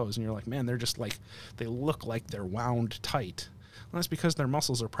their toes, and you're like, man, they're just they look like they're wound tight. Well, that's because their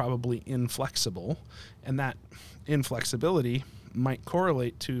muscles are probably inflexible, and that inflexibility might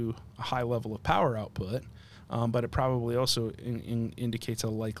correlate to a high level of power output, but it probably also indicates a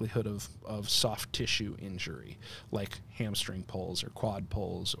likelihood of soft tissue injury, like hamstring pulls or quad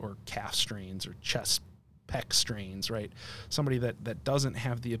pulls or calf strains or chest pec strains, right? Somebody that doesn't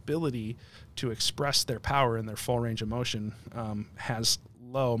have the ability to express their power in their full range of motion, has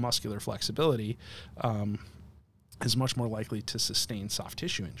low muscular flexibility, is much more likely to sustain soft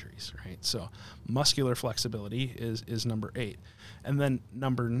tissue injuries, right? So muscular flexibility is number 8. And then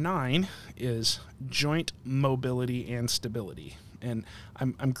number 9 is joint mobility and stability. And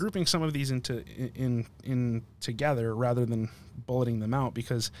I'm grouping some of these in together rather than bulleting them out,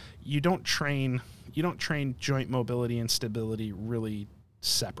 because you don't train joint mobility and stability really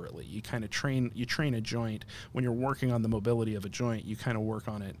separately. You kind of train a joint. When you're working on the mobility of a joint, you kind of work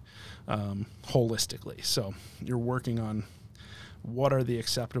on it holistically. So you're working on what are the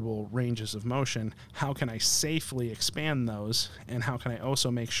acceptable ranges of motion, how can I safely expand those, and how can I also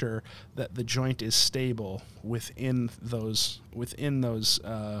make sure that the joint is stable within those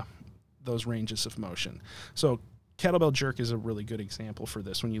ranges of motion. So kettlebell jerk is a really good example for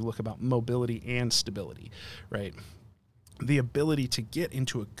this when you look about mobility and stability, right? The ability to get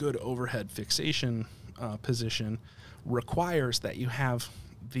into a good overhead fixation position requires that you have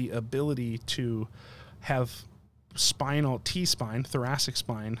the ability to have T-spine, thoracic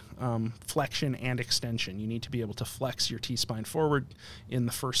spine, flexion and extension. You need to be able to flex your T-spine forward in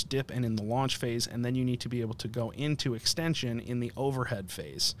the first dip and in the launch phase, and then you need to be able to go into extension in the overhead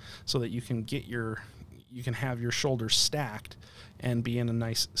phase so that you can have your shoulders stacked and be in a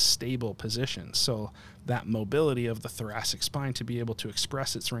nice stable position. So that mobility of the thoracic spine to be able to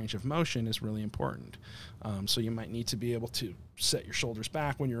express its range of motion is really important. So you might need to be able to set your shoulders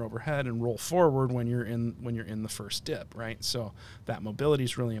back when you're overhead and roll forward when you're in the first dip, right? So that mobility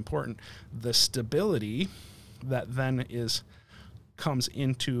is really important. The stability that then comes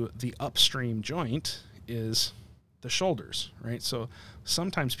into the upstream joint is the shoulders, right? So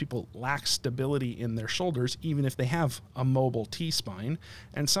sometimes people lack stability in their shoulders, even if they have a mobile T-spine,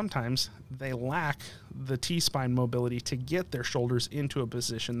 and sometimes they lack the T-spine mobility to get their shoulders into a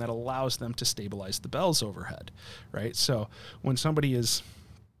position that allows them to stabilize the bells overhead, right? So when somebody is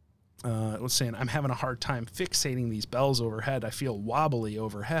saying, I'm having a hard time fixating these bells overhead, I feel wobbly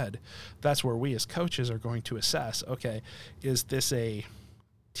overhead, that's where we as coaches are going to assess, okay, is this a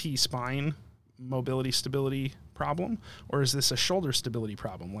T-spine mobility stability problem, or is this a shoulder stability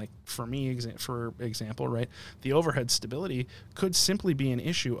problem? Like for me, for example, right, the overhead stability could simply be an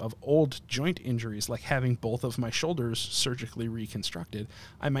issue of old joint injuries, like having both of my shoulders surgically reconstructed.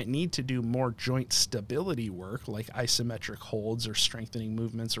 I might need to do more joint stability work, like isometric holds or strengthening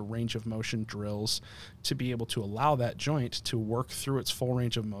movements or range of motion drills, to be able to allow that joint to work through its full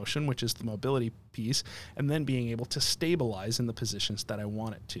range of motion, which is the mobility piece, and then being able to stabilize in the positions that I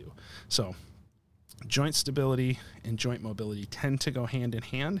want it to. So joint stability and joint mobility tend to go hand in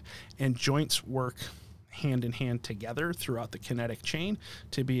hand, and joints work hand in hand together throughout the kinetic chain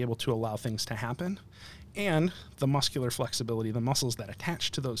to be able to allow things to happen. And the muscular flexibility, the muscles that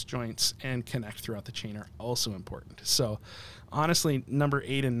attach to those joints and connect throughout the chain, are also important. So honestly, number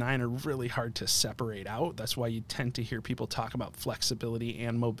 8 and 9 are really hard to separate out. That's why you tend to hear people talk about flexibility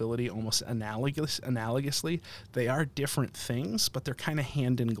and mobility almost analogously. They are different things, but they're kind of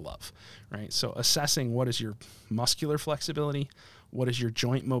hand in glove, right? So assessing what is your muscular flexibility, what is your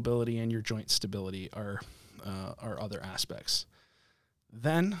joint mobility, and your joint stability are other aspects.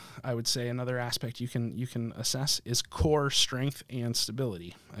 Then I would say another aspect you can assess is core strength and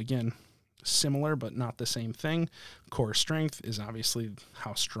stability. Again, similar but not the same thing. Core strength is obviously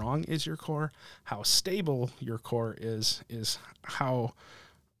how strong is your core. How stable your core is how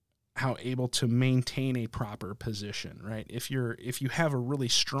able to maintain a proper position, right? If you have a really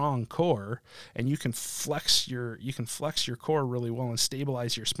strong core and you can flex your core really well and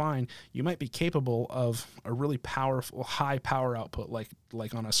stabilize your spine, you might be capable of a really powerful high power output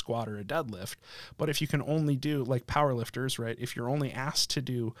like on a squat or a deadlift. But if you can only do, like power lifters, right? If you're only asked to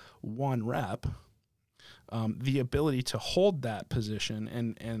do 1 rep, the ability to hold that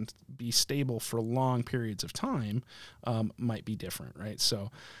position and be stable for long periods of time might be different, right? So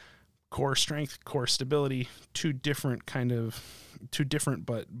core strength, core stability, two different but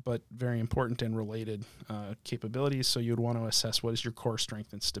very important and related capabilities. So you'd want to assess what is your core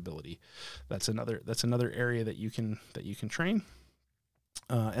strength and stability. That's another area that you can train.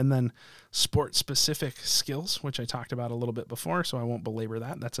 And then sport-specific skills, which I talked about a little bit before, so I won't belabor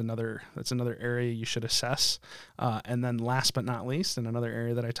that. That's another area you should assess. And then last but not least, and another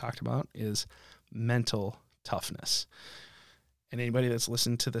area that I talked about is mental toughness. And anybody that's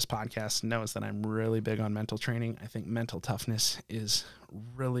listened to this podcast knows that I'm really big on mental training. I think mental toughness is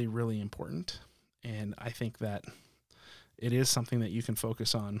really, really important. And I think that it is something that you can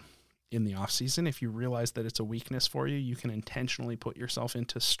focus on in the off season. If you realize that it's a weakness for you, you can intentionally put yourself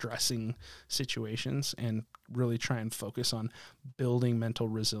into stressing situations and really try and focus on building mental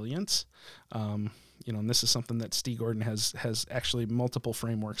resilience. And this is something that Steve Gordon has actually multiple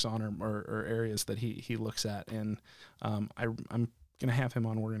frameworks on or areas that he looks at. And I'm going to have him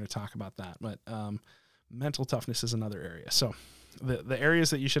on. We're going to talk about that. But mental toughness is another area. So the areas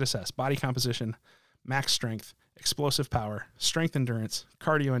that you should assess: body composition, max strength, explosive power, strength endurance,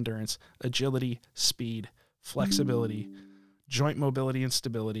 cardio endurance, agility, speed, flexibility, joint mobility and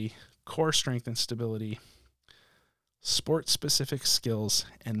stability, core strength and stability, sport-specific skills,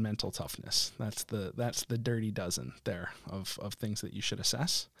 and mental toughness. That's the dirty dozen there of things that you should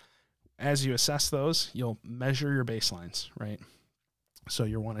assess. As you assess those, you'll measure your baselines, right? So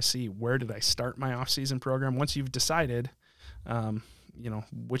you'll want to see, where did I start my off-season program? Once you've decided,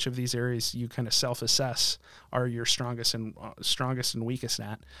 which of these areas you kind of self-assess are your strongest and weakest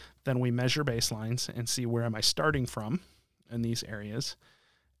at, then we measure baselines and see, where am I starting from in these areas?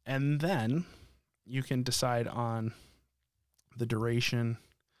 And then you can decide on the duration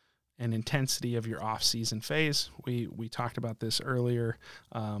and intensity of your off-season phase. We talked about this earlier.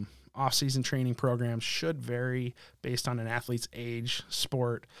 off-season training programs should vary based on an athlete's age,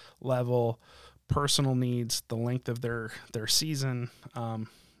 sport, level, personal needs, the length of their season.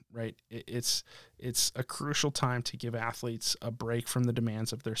 Right. It's a crucial time to give athletes a break from the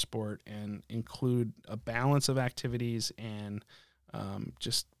demands of their sport and include a balance of activities and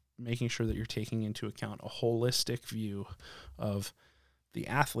just making sure that you're taking into account a holistic view of the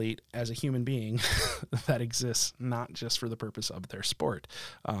athlete as a human being that exists not just for the purpose of their sport.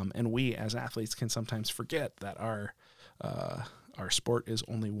 And we as athletes can sometimes forget that our sport is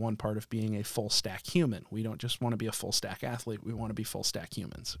only one part of being a full stack human. We don't just want to be a full stack athlete. We want to be full stack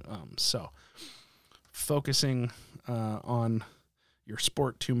humans. So focusing on your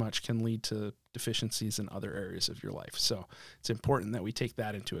sport too much can lead to deficiencies in other areas of your life. So it's important that we take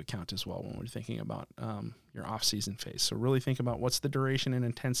that into account as well when we're thinking about your off-season phase. So really think about what's the duration and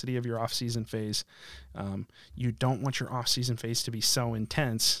intensity of your off-season phase. You don't want your off-season phase to be so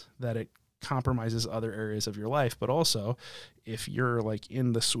intense that it compromises other areas of your life. But also, if you're like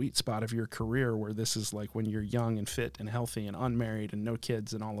in the sweet spot of your career where this is like when you're young and fit and healthy and unmarried and no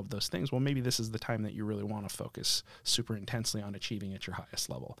kids and all of those things, well, maybe this is the time that you really want to focus super intensely on achieving at your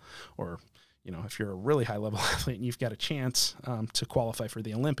highest level. Or, you know, if you're a really high level athlete and you've got a chance to qualify for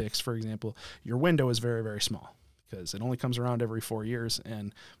the Olympics, for example, your window is very, very small because it only comes around every 4 years,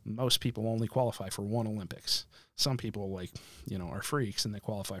 and most people only qualify for one Olympics. Some people, like, you know, are freaks and they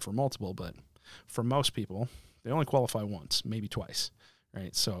qualify for multiple, but for most people, they only qualify once, maybe twice,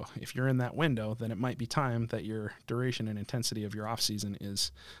 right? So if you're in that window, then it might be time that your duration and intensity of your off season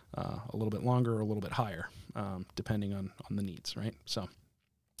is a little bit longer or a little bit higher, depending on the needs, right? So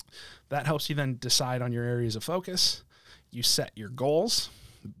that helps you then decide on your areas of focus. You set your goals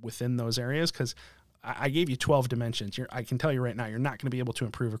within those areas, because I gave you 12 dimensions. I can tell you right now, you're not going to be able to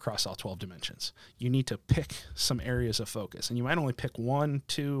improve across all 12 dimensions. You need to pick some areas of focus, and you might only pick 1,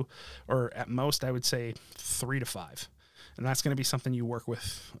 2, or at most, I would say 3 to 5. And that's going to be something you work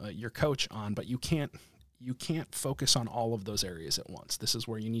with your coach on, but you can't focus on all of those areas at once. This is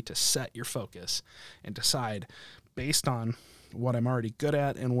where you need to set your focus and decide, based on what I'm already good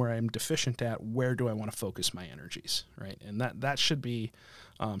at and where I'm deficient at, where do I want to focus my energies, right? And that should be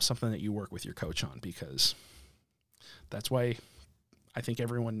something that you work with your coach on, because that's why I think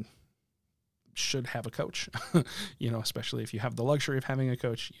everyone should have a coach, you know, especially if you have the luxury of having a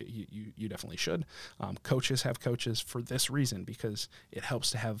coach, you definitely should. Coaches have coaches for this reason, because it helps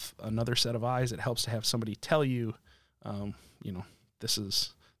to have another set of eyes. It helps to have somebody tell you, you know, this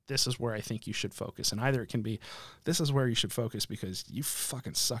is where I think you should focus. And either it can be, this is where you should focus because you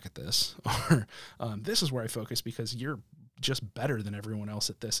fucking suck at this, or this is where I focus because you're just better than everyone else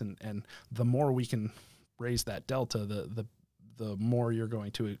at this. And the more we can raise that delta, the more you're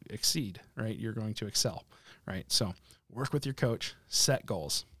going to exceed, right? You're going to excel, right? So work with your coach, set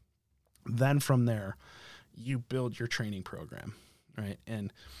goals. Then from there, you build your training program, right?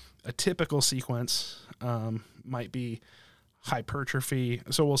 And a typical sequence might be hypertrophy.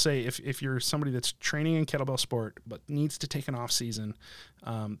 So we'll say if you're somebody that's training in kettlebell sport but needs to take an off season,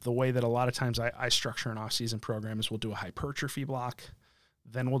 the way that a lot of times I structure an off season program is we'll do a hypertrophy block,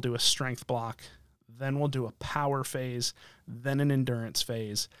 then we'll do a strength block, then we'll do a power phase, then an endurance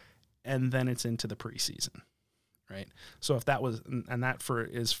phase, and then it's into the preseason, right? So if that was, and that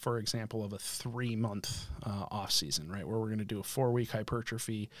is for example of a 3-month off season, right, where we're going to do a 4-week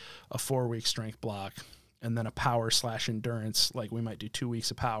hypertrophy, a 4-week strength block, and then a power/endurance, like we might do 2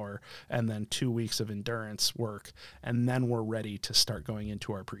 weeks of power and then 2 weeks of endurance work. And then we're ready to start going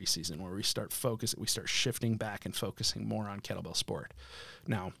into our preseason, where we start shifting back and focusing more on kettlebell sport.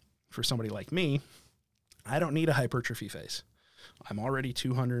 Now, for somebody like me, I don't need a hypertrophy phase. I'm already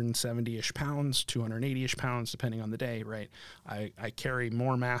 270-ish pounds, 280-ish pounds, depending on the day, right? I carry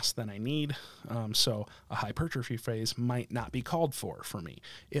more mass than I need, so a hypertrophy phase might not be called for me.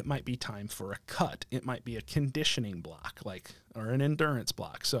 It might be time for a cut. It might be a conditioning block, or an endurance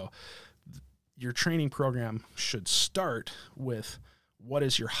block. So your training program should start with what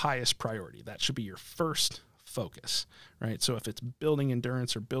is your highest priority. That should be your first focus, right? So if it's building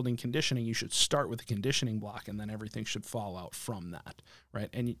endurance or building conditioning, you should start with the conditioning block, and then everything should fall out from that, right?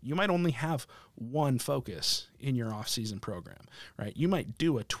 And you might only have one focus in your off-season program, right? You might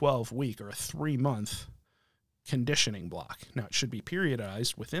do a 12-week or a 3-month conditioning block. Now, it should be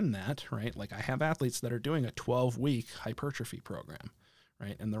periodized within that, right? Like I have athletes that are doing a 12-week hypertrophy program,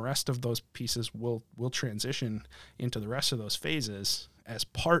 right? And the rest of those pieces will transition into the rest of those phases as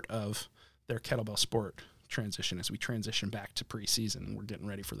part of their kettlebell sport transition, as we transition back to preseason and we're getting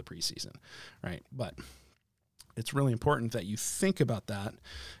ready for the preseason, right? But it's really important that you think about that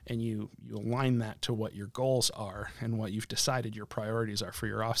and you align that to what your goals are and what you've decided your priorities are for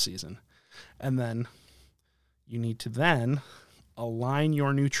your off season. And then you need to then align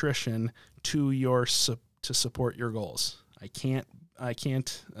your nutrition to support your goals. I can't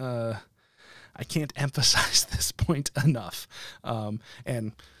emphasize this point enough.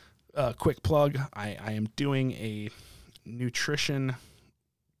 And quick plug, I am doing a nutrition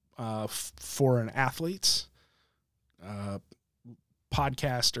for an athlete's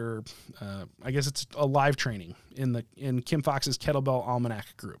podcast, or I guess it's a live training in Kim Fox's Kettlebell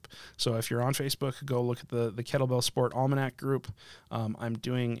Almanac group. So if you're on Facebook, go look at the Kettlebell Sport Almanac group. I'm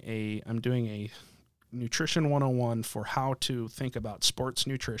doing a Nutrition 101 for how to think about sports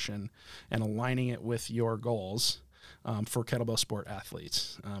nutrition and aligning it with your goals for kettlebell sport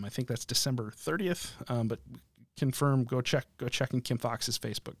athletes. I think that's December 30th, but confirm, go check in Kim Fox's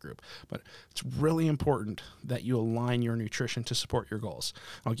Facebook group. But it's really important that you align your nutrition to support your goals.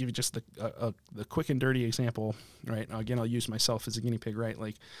 I'll give you just the quick and dirty example, right? Again, I'll use myself as a guinea pig, right?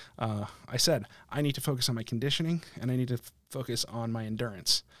 Like I said, I need to focus on my conditioning and I need to focus on my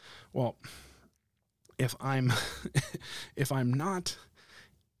endurance. Well, if I'm not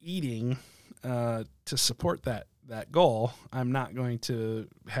eating to support that goal, I'm not going to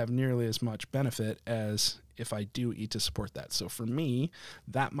have nearly as much benefit as if I do eat to support that. So for me,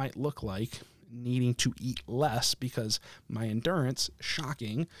 that might look like needing to eat less because my endurance,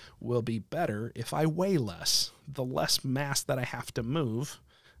 shocking, will be better if I weigh less. The less mass that I have to move,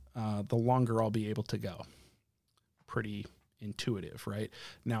 the longer I'll be able to go. Pretty intuitive, right?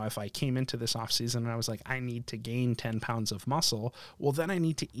 Now, if I came into this off season and I was like, I need to gain 10 pounds of muscle, well, then I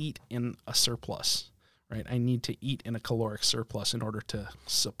need to eat in a surplus, right? I need to eat in a caloric surplus in order to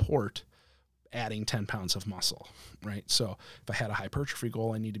support adding 10 pounds of muscle, right? So if I had a hypertrophy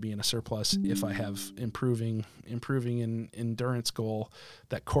goal, I need to be in a surplus. If I have improving in endurance goal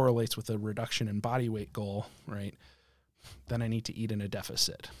that correlates with a reduction in body weight goal, right? Then I need to eat in a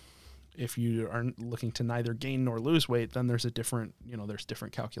deficit. If you are looking to neither gain nor lose weight, then there's different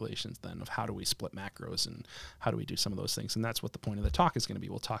calculations then of how do we split macros and how do we do some of those things. And that's what the point of the talk is going to be.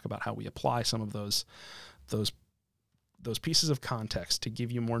 We'll talk about how we apply some of those pieces of context to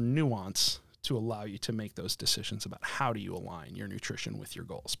give you more nuance to allow you to make those decisions about how do you align your nutrition with your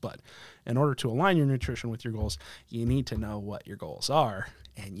goals. But in order to align your nutrition with your goals, you need to know what your goals are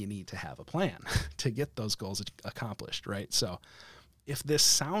and you need to have a plan to get those goals accomplished, right? So if this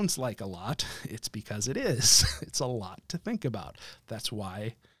sounds like a lot, it's because it is. It's a lot to think about. That's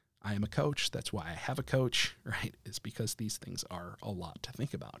why I am a coach. That's why I have a coach, right? It's because these things are a lot to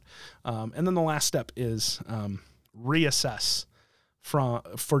think about. And then the last step is reassess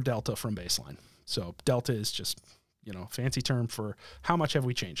for delta from baseline. So delta is just, fancy term for how much have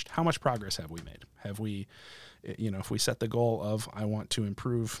we changed? How much progress have we made? Have we, if we set the goal of I want to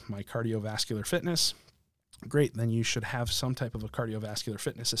improve my cardiovascular fitness, great, then you should have some type of a cardiovascular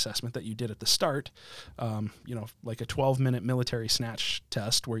fitness assessment that you did at the start, like a 12-minute military snatch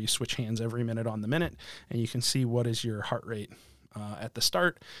test where you switch hands every minute on the minute, and you can see what is your heart rate at the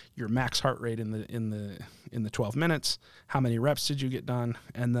start, your max heart rate in the 12 minutes, how many reps did you get done,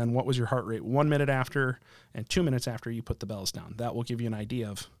 and then what was your heart rate 1 minute after and 2 minutes after you put the bells down. That will give you an idea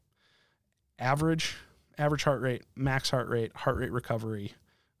of average heart rate, max heart rate recovery.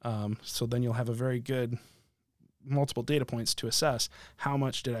 So then you'll have a very good multiple data points to assess how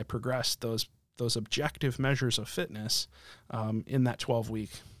much did I progress those objective measures of fitness in that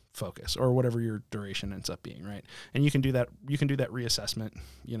 12-week focus or whatever your duration ends up being, right? And you can do that reassessment,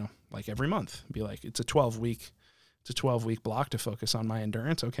 like every month. Be like, it's a 12-week block to focus on my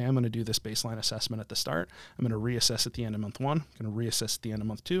endurance. Okay, I'm going to do this baseline assessment at the start. I'm going to reassess at the end of month 1, going to reassess at the end of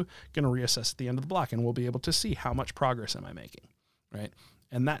month 2, going to reassess at the end of the block, and we'll be able to see how much progress am I making, right?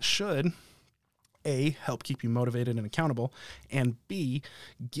 And that should A, help keep you motivated and accountable, and B,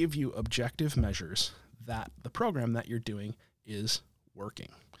 give you objective measures that the program that you're doing is working.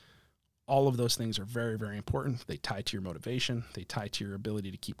 All of those things are very, very important. They tie to your motivation. They tie to your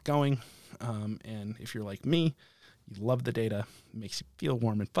ability to keep going. And if you're like me, you love the data. It makes you feel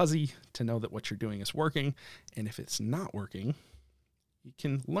warm and fuzzy to know that what you're doing is working. And if it's not working, you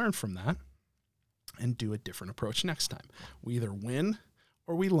can learn from that and do a different approach next time. We either win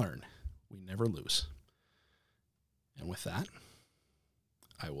or we learn. We never lose. And with that,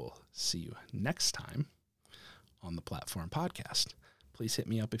 I will see you next time on the Platform Podcast. Please hit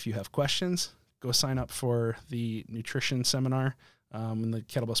me up if you have questions. Go sign up for the nutrition seminar in the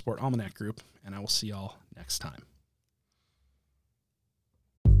Kettlebell Sport Almanac group, and I will see y'all next time.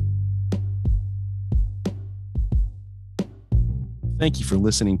 Thank you for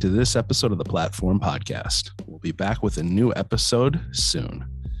listening to this episode of the Platform Podcast. We'll be back with a new episode soon.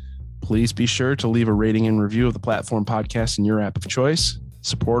 Please be sure to leave a rating and review of the Platform Podcast in your app of choice.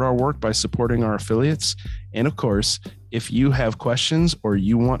 Support our work by supporting our affiliates. And of course, if you have questions or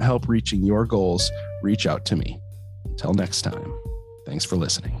you want help reaching your goals, reach out to me. Until next time, thanks for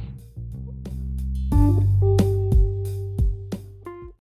listening.